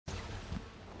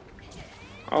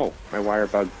Oh, my wire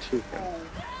bugged too.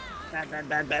 Bad, bad,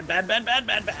 bad, bad, bad, bad, bad,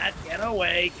 bad, bad. Get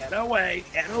away, get away,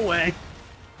 get away.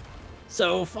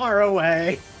 So far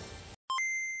away.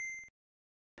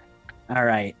 All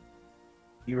right.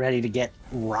 You ready to get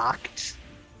rocked?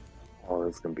 Oh,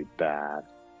 this is gonna be bad.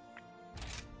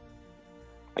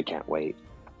 I can't wait.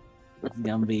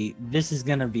 This is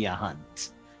gonna be a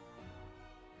hunt.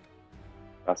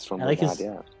 That's from the bad,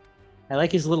 yeah. I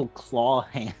like his little claw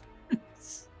hands.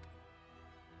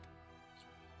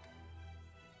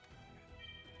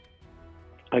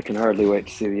 I can hardly wait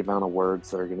to see the amount of words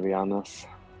that are going to be on this.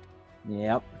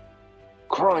 Yep.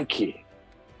 Crikey!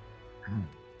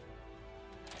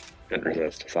 Couldn't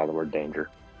resist. I saw the word danger.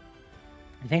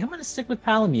 I think I'm going to stick with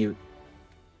Palamute.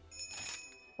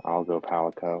 I'll go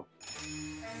Palico.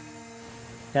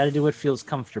 Gotta do what feels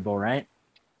comfortable, right?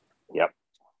 Yep.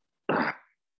 Get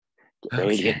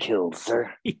ready to get killed,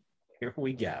 sir. Here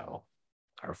we go.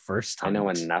 Our first hunt. I know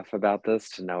enough about this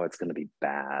to know it's going to be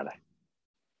bad.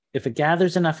 If it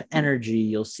gathers enough energy,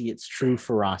 you'll see its true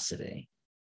ferocity.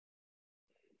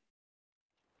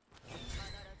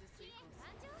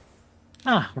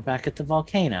 Ah, we're back at the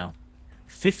volcano.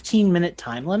 15-minute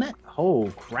time limit? Oh,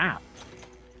 crap.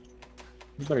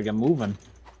 You better get moving.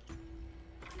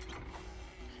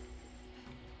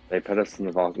 They put us in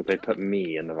the volcano. They put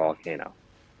me in the volcano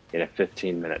in a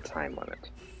 15-minute time limit.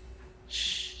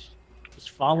 Shh. Just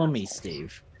follow me,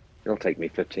 Steve. It'll take me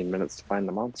 15 minutes to find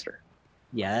the monster.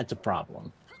 Yeah, that's a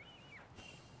problem.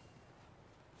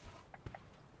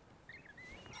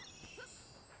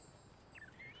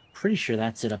 Pretty sure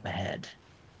that's it up ahead.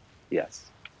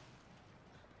 Yes.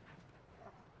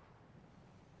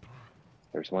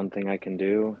 There's one thing I can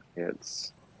do.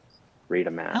 It's read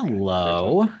a map.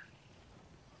 Hello.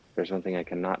 There's one thing I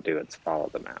cannot do. It's follow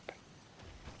the map.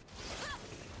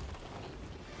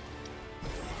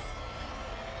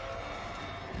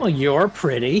 Well, you're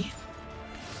pretty.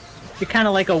 You're kind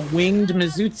of like a winged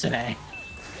Mizutsune.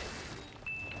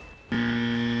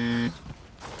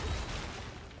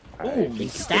 Oh, he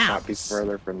stabs. Could not be stabs.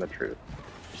 further from the truth.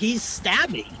 He's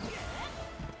stabby.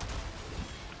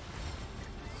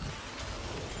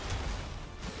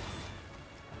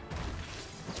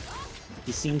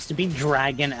 He seems to be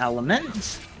dragon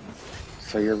element.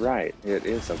 So you're right. It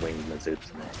is a winged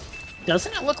Mizutsune.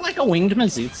 Doesn't it look like a winged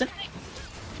Mizutsune?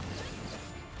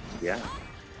 Yeah.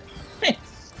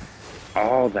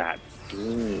 Oh, that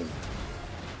gleam.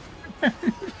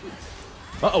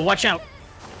 Uh-oh, watch out.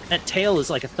 That tail is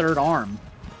like a third arm.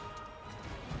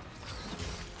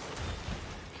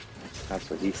 That's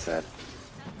what he said.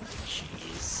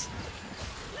 Jeez.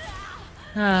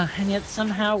 And yet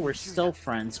somehow we're still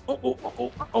friends.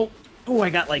 Oh, I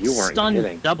got like You weren't stunned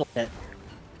kidding. double hit.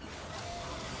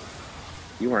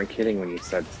 You weren't kidding when you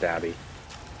said stabby.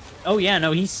 Oh yeah,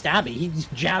 no, he's stabby. He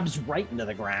just jabs right into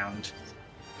the ground.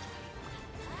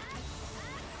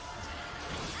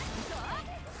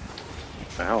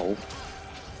 Ow.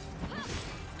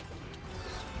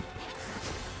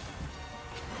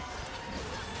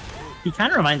 He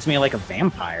kind of reminds me of like a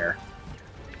vampire.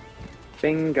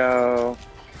 Bingo.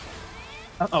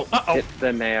 Uh-oh. Hit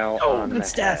the nail on the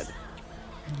that's head. death.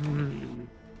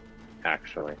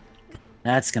 Actually.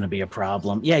 That's going to be a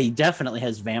problem. Yeah, he definitely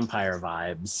has vampire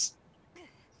vibes.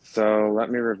 So let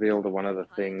me reveal to one of the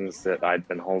things that I'd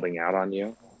been holding out on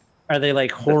you. Are they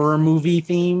like horror movie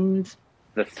themed?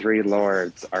 The three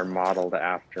lords are modeled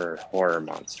after horror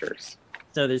monsters.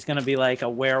 So there's going to be like a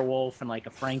werewolf and like a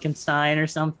Frankenstein or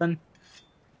something?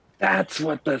 That's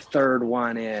what the third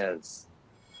one is.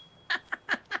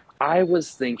 I was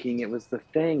thinking it was the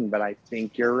Thing, but I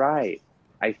think you're right.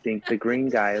 I think the green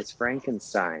guy is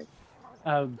Frankenstein.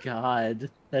 Oh,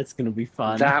 God. That's going to be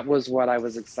fun. That was what I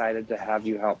was excited to have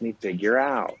you help me figure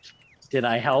out. Did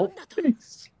I help?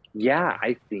 Yeah,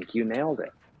 I think you nailed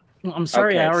it. I'm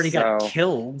sorry, Okay, I already got so-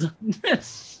 killed.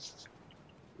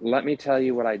 Let me tell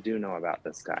you what I do know about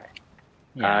this guy.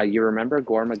 Yeah. You remember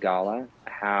Gormagala,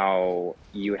 how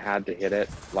you had to hit it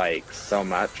like so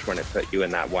much when it put you in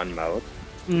that one mode?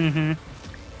 Mm-hmm.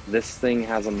 This thing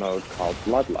has a mode called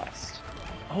Bloodlust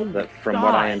Oh, that, from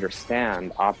what I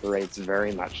understand, operates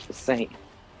very much the same.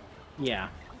 Yeah.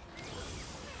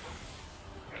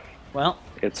 Well,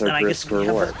 It's a then risk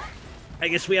reward. I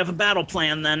guess we have a battle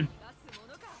plan then.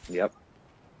 Yep.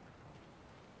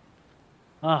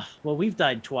 Well, we've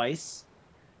died twice.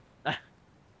 2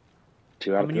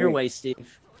 out of Coming 3. your way,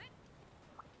 Steve.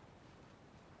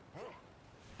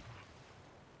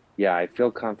 Yeah, I feel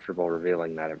comfortable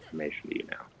revealing that information to you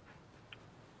now.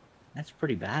 That's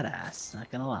pretty badass, not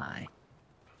gonna lie.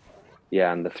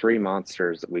 Yeah, and the 3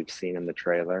 monsters that we've seen in the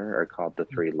trailer are called the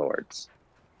Three Lords.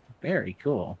 Very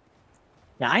cool.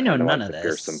 Yeah, I know Kinda none like of the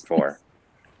this. Fearsome Four.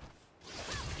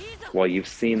 Well, you've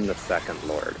seen the second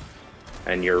Lord,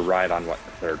 and you're right on what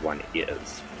the third one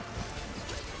is.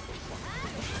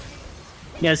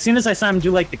 Yeah, as soon as I saw him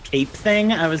do like the cape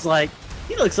thing, I was like,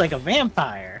 he looks like a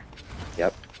vampire.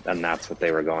 Yep, and that's what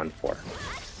they were going for.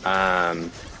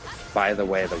 By the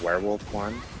way, the werewolf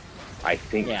one, I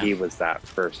think he was that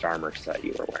first armor set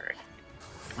you were wearing.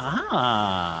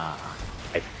 Ah.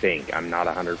 I think. I'm not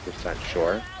 100%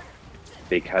 sure.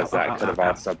 Because that could have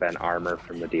also been armor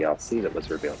from the DLC that was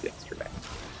revealed yesterday.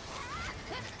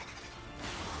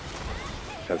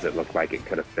 Because it looked like it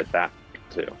could have fit that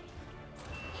too.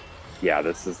 Yeah,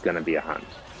 this is going to be a hunt.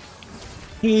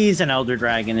 He's an Elder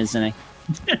Dragon, isn't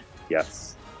he?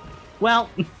 Yes. Well.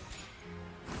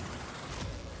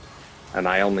 And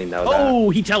I only know that. Oh,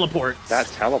 he teleports. That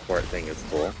teleport thing is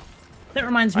cool. That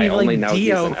reminds me of like I only know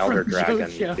Dio he's an Elder from Dragon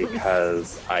Jojo.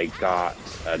 because I got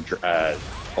a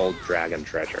old dragon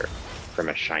treasure from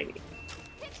a shiny.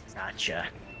 Gotcha.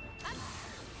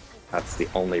 That's the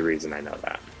only reason I know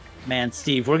that. Man,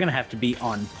 Steve, we're gonna have to be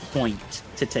on point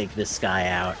to take this guy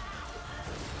out.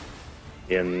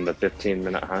 In the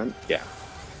 15-minute hunt? Yeah.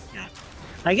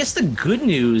 I guess the good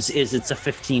news is it's a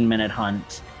 15-minute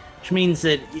hunt, which means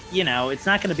that, you know, it's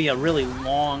not going to be a really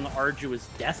long, arduous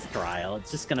death trial.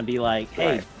 It's just going to be like,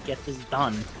 hey, get this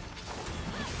done.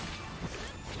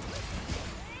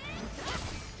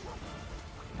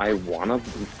 I want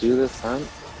to do this hunt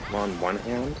on one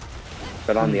hand,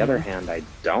 but on the other hand, I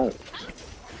don't.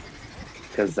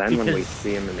 Because then when we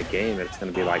see him in the game, it's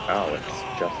going to be like, oh,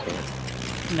 it's just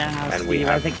him. Nah, and Steve, we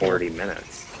have 40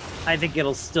 minutes. I think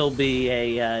it'll still be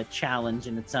a challenge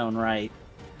in its own right.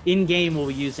 In-game, we'll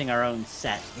be using our own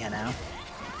set, you know?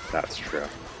 That's true.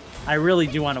 I really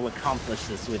do want to accomplish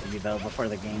this with you, though, before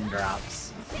the game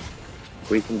drops.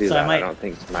 We can do that. I don't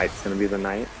think tonight's going to be the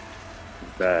night,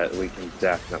 but we can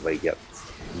definitely get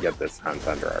this hunt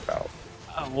under our belt.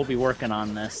 Oh, we'll be working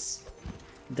on this.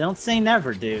 Don't say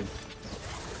never, dude.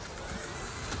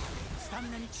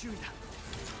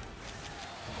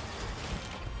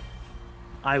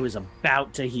 I was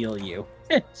about to heal you.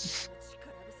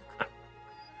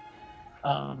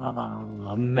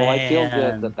 Oh, man. Well, I feel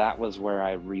good that that was where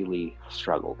I really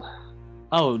struggled.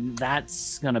 Oh,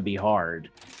 that's going to be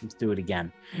hard. Let's do it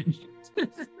again.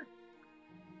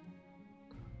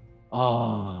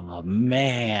 Oh,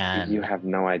 man. You have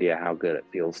no idea how good it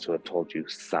feels to have told you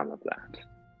some of that.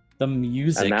 The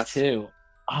music, too.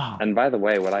 Oh. And by the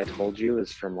way, what I told you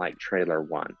is from, like, trailer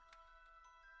 1.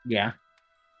 Yeah.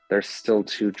 There's still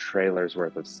 2 trailers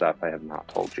worth of stuff I have not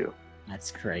told you.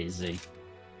 That's crazy.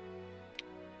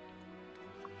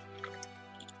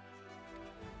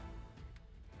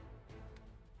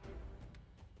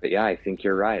 But yeah, I think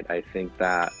you're right. I think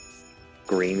that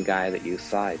green guy that you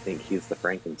saw, I think he's the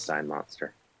Frankenstein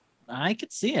monster. I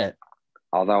could see it.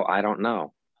 Although I don't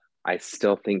know. I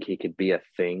still think he could be a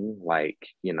thing, like,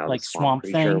 you know, like the swamp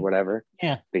creature thing or whatever.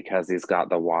 Yeah. Because he's got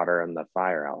the water and the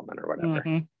fire element or whatever.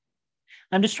 Mm-hmm.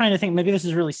 I'm just trying to think, maybe this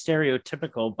is really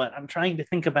stereotypical, but I'm trying to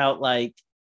think about like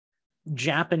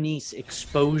Japanese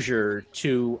exposure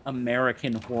to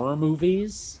American horror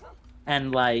movies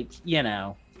and like, you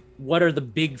know, what are the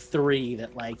big 3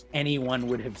 that like anyone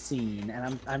would have seen?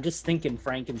 And I'm just thinking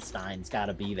Frankenstein's got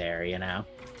to be there, you know?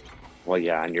 Well,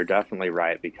 yeah, and you're definitely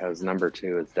right because number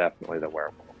 2 is definitely the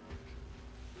werewolf.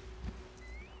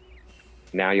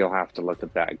 Now you'll have to look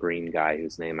at that green guy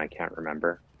whose name I can't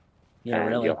remember. Yeah, and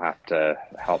really. You'll have to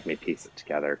help me piece it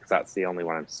together because that's the only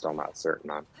one I'm still not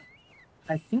certain on.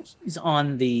 I think he's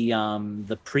on the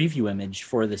preview image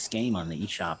for this game on the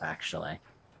eShop, actually.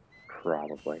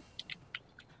 Probably.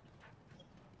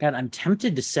 God, I'm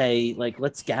tempted to say, like,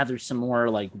 let's gather some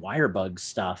more like wirebug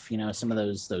stuff, you know, some of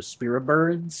those spirit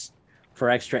birds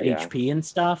for extra HP and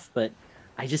stuff, but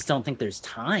I just don't think there's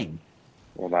time.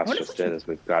 Well, that's just it, is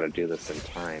we've got to do this in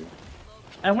time.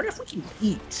 I wonder if we can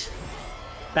eat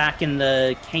back in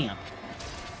the camp.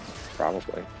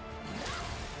 Probably.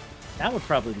 That would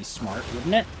probably be smart,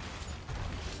 wouldn't it?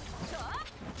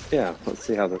 Yeah, let's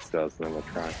see how this goes, and then we'll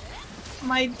try.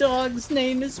 My dog's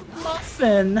name is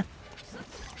Muffin.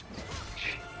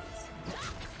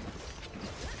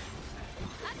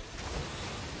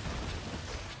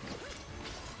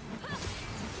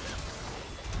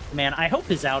 Man, I hope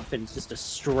his outfit is just a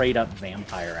straight up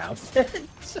vampire outfit.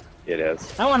 It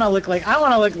is. I want to look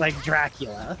like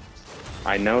Dracula.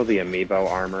 I know the amiibo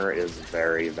armor is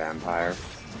very vampire.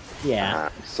 Yeah.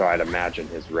 So I'd imagine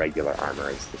his regular armor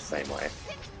is the same way.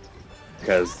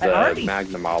 Because the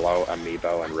Magnamalo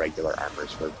amiibo and regular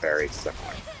armors were very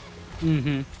similar.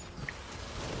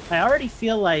 Mm-hmm. I already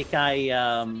feel like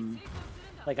I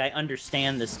Like, I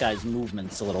understand this guy's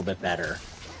movements a little bit better,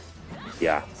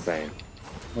 Yeah, same.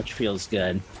 which feels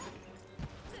good.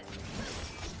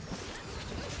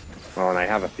 Well, and I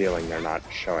have a feeling they're not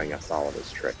showing us all of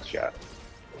his tricks yet.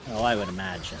 Oh, I would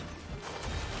imagine.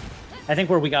 I think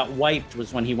where we got wiped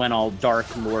was when he went all Dark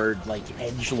Lord, like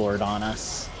Edgelord on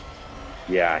us.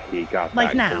 Yeah, he got Like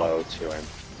that now. glow to him.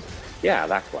 Yeah,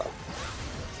 that glow.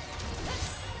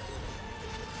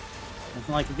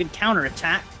 Nothing like a good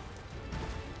counterattack.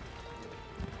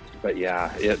 But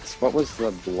yeah, it's what was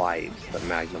the blight that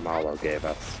Magnamalo gave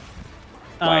us?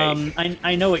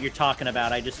 I know what you're talking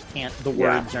about. I just can't. The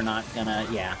Yeah. words are not gonna.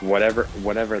 Yeah.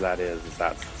 Whatever that is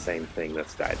that's the same thing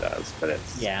this guy does, but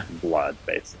it's Yeah. blood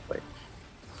basically.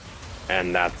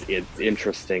 And it's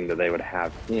interesting that they would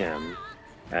have him,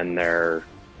 and they're.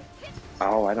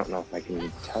 Oh, I don't know if I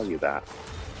can tell you that.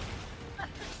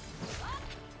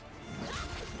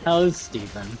 Hello,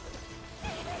 Stephen.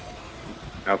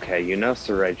 Okay, you know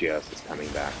Seregios is coming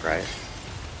back, right?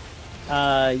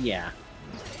 Yeah.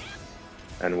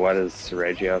 And what is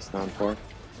Seregios known for?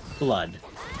 Blood.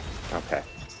 Okay.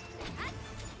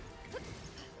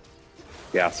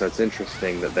 Yeah, so it's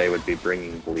interesting that they would be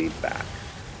bringing bleed back.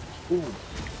 Ooh.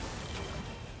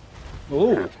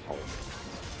 Ooh.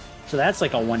 So that's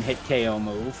like a one-hit KO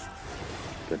move.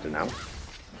 Good to know.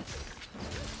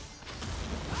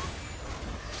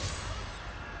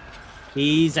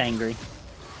 He's angry.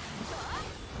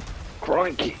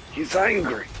 Crikey, he's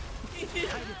angry.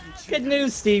 Good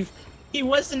news, Steve. He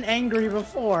wasn't angry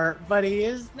before, but he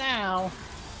is now.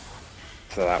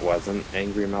 So that wasn't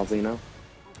angry Malzeno?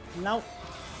 Nope.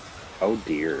 Oh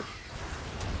dear.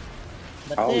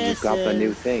 But Oh, this you've got the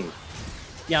new is- thing.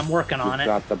 Yeah, I'm working on You've it.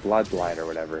 got the blood light or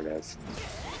whatever it is.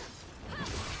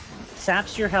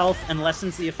 Saps your health and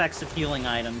lessens the effects of healing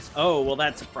items. Oh, well,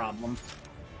 that's a problem.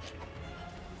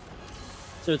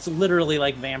 So it's literally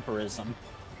like vampirism.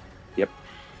 Yep.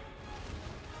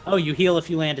 Oh, you heal if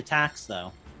you land attacks,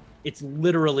 though. It's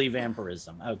literally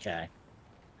vampirism. Okay.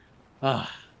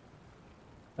 Ah.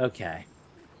 Okay.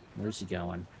 Where's he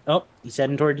going? Oh, he's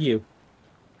heading toward you.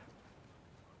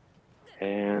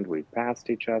 And we passed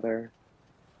each other.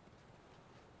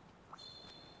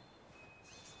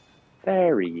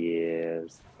 There he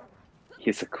is.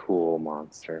 He's a cool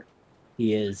monster.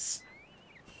 He is.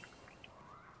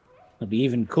 He'll be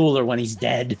even cooler when he's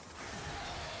dead.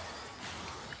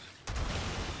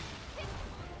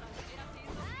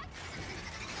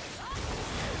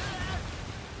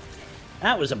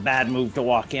 That was a bad move to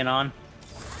walk in on.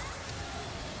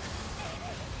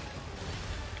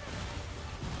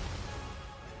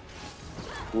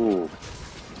 Ooh.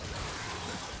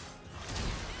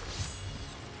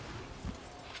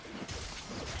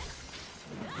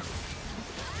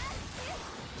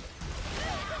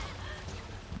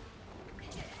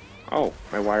 Oh,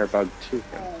 my wire bug too.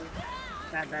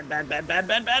 Bad, bad, bad, bad, bad,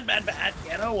 bad, bad, bad, bad.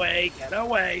 Get away, get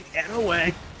away, get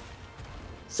away.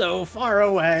 So far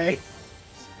away.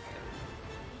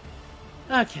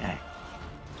 Okay.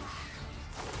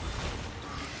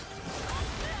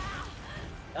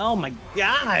 Oh my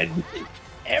god!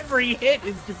 Every hit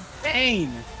is just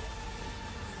pain!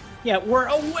 Yeah, we're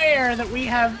aware that we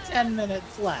have 10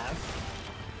 minutes left.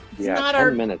 It's Yeah, not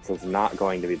 10 minutes is not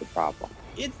going to be the problem.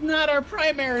 It's not our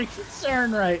primary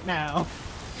concern right now.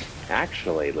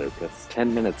 Actually, Lucas,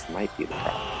 10 minutes might be the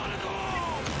problem.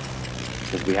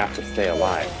 Because we have to stay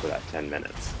alive for that 10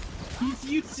 minutes. He's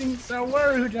using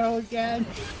Sawarudo again.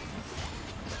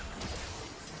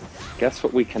 Guess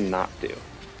what we cannot do?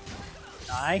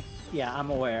 Yeah, I'm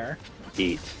aware.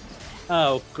 Eat.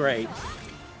 Oh, great.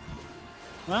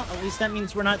 Well, at least that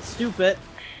means we're not stupid.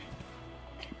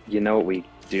 You know what we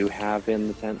do have in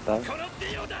the tent, though?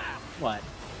 What?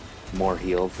 More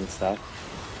heals and stuff.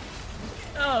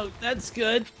 Oh, that's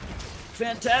good.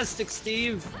 Fantastic,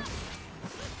 Steve.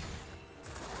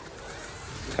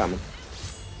 Coming.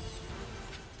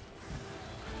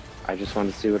 I just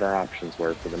wanted to see what our options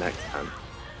were for the next time.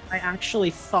 I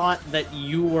actually thought that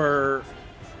you were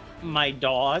my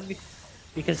dog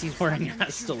because he's wearing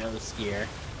Astalos gear.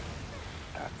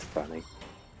 That's funny.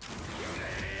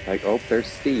 Like, oh, there's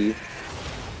Steve.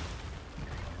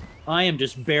 I am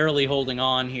just barely holding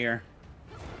on here.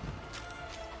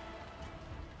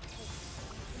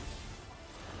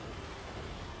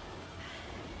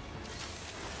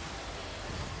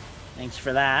 Thanks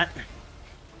for that.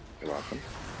 You're welcome.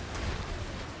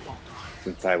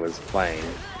 Since I was playing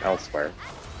elsewhere.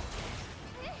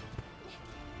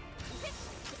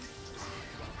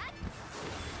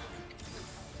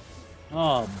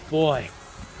 Oh boy.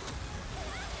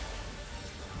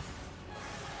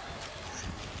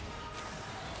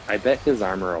 I bet his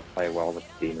armor will play well with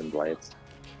Demon Blades.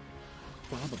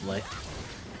 Probably.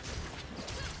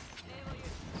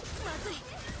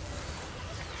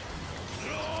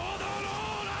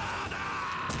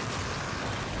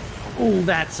 Oh,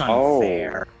 that's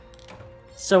unfair. Oh.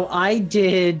 So I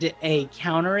did a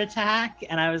counterattack,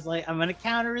 and I was like, I'm going to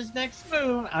counter his next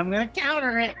move. I'm going to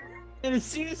counter it. And as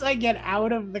soon as I get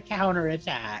out of the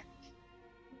counterattack...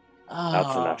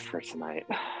 That's enough for tonight.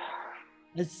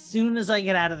 As soon as I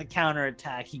get out of the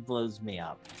counterattack, he blows me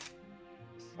up.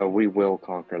 So we will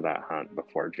conquer that hunt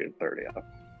before June 30th.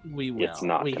 We will. It's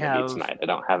not going to be tonight. I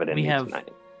don't have it in me tonight.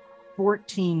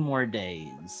 14 more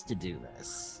days to do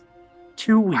this.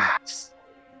 2 weeks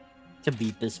to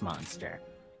beat this monster.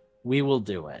 We will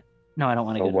do it. No, I don't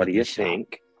want to go to what do you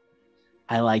think?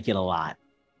 I like it a lot.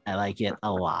 I like it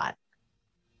a lot.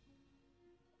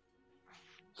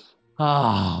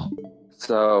 Oh.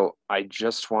 So I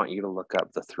just want you to look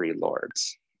up the 3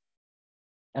 lords.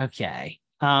 Okay.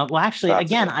 Well, actually,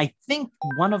 again, I think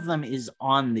one of them is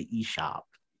on the eShop.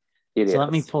 So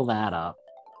let me pull that up.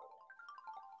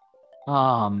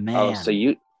 Oh, man. Oh, so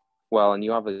you... Well, and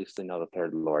you obviously know the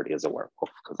 3rd lord is a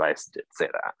werewolf, because I did say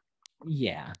that.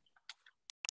 Yeah.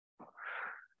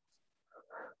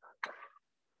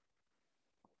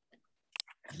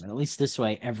 But at least this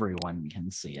way, everyone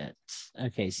can see it.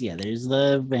 Okay, so yeah, there's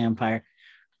the vampire.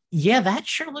 Yeah, that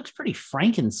sure looks pretty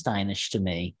Frankensteinish to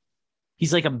me.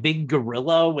 He's like a big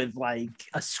gorilla with like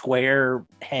a square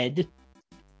head.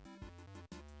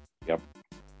 Yep.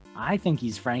 I think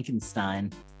he's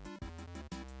Frankenstein.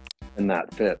 And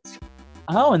that fits.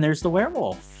 Oh, and there's the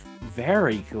werewolf.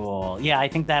 Very cool. Yeah, I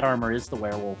think that armor is the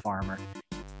werewolf armor.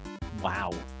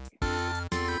 Wow.